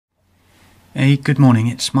Hey, good morning.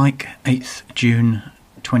 It's Mike, 8th June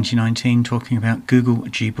 2019, talking about Google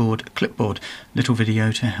Gboard Clipboard. Little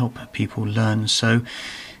video to help people learn. So,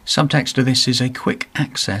 subtext of this is a quick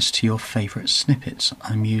access to your favourite snippets.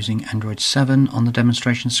 I'm using Android 7 on the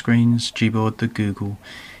demonstration screens, Gboard, the Google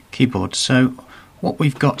keyboard. So, what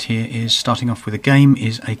we've got here is, starting off with a game,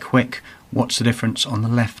 is a quick what's the difference on the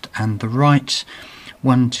left and the right.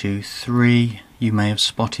 1, 2, 3. You may have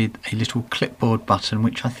spotted a little clipboard button,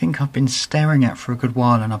 which I think I've been staring at for a good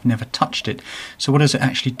while and I've never touched it. So what does it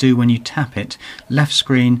actually do when you tap it? Left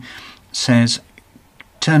screen says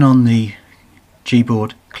turn on the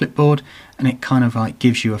Gboard Clipboard, and it kind of like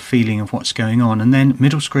gives you a feeling of what's going on. And then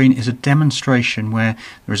middle screen is a demonstration where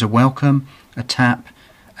there is a welcome, a tap,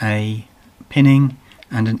 a pinning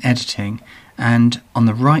and an editing. And on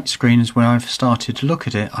the right screen is where I've started to look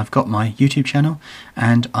at it. I've got my YouTube channel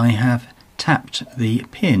and I have tapped the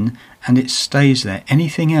pin and it stays there.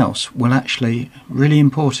 Anything else will actually, really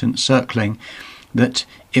important, circling, that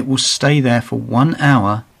it will stay there for 1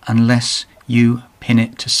 hour unless you pin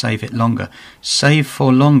it to save it longer. Save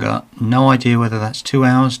for longer, no idea whether that's 2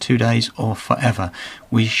 hours, 2 days or forever.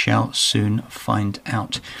 We shall soon find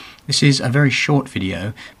out. This is a very short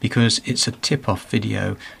video because it's a tip-off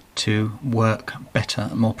video to work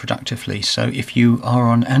better, more productively. So if you are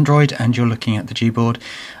on Android and you're looking at the Gboard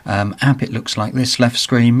app, it looks like this. Left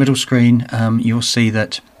screen, middle screen, you'll see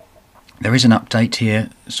that there is an update here,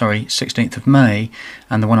 16th of May,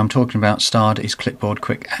 and the one I'm talking about, starred, is Clipboard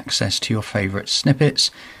Quick Access to your favourite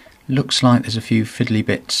snippets. Looks like there's a few fiddly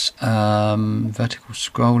bits, vertical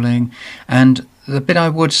scrolling, and the bit I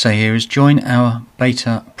would say here is join our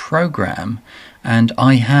beta program, and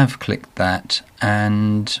I have clicked that,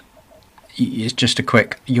 and it's just a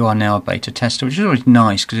quick you are now a beta tester, which is always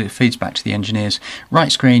nice because it feeds back to the engineers.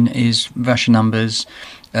 Right screen is version numbers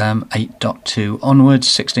 8.2 onwards,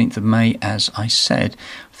 16th of May, as I said.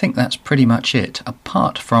 I think that's pretty much it,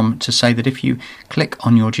 apart from to say that if you click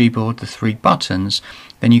on your Gboard, the 3 buttons,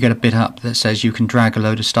 then you get a bit up that says you can drag a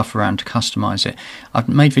load of stuff around to customize it. I've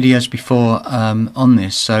made videos before on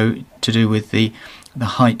this, so to do with the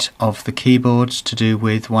height of the keyboards, to do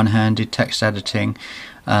with one-handed text editing,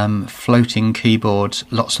 floating keyboards,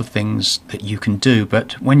 lots of things that you can do,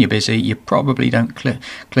 but when you're busy you probably don't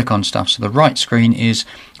click on stuff. So the right screen is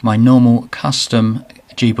my normal custom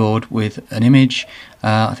Gboard with an image.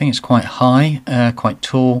 I think it's quite high, quite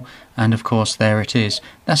tall, and of course there it is.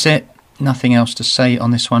 That's it. Nothing else to say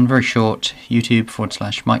on this one. Very short. YouTube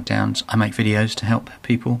 /Mike Downs. I make videos to help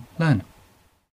people learn.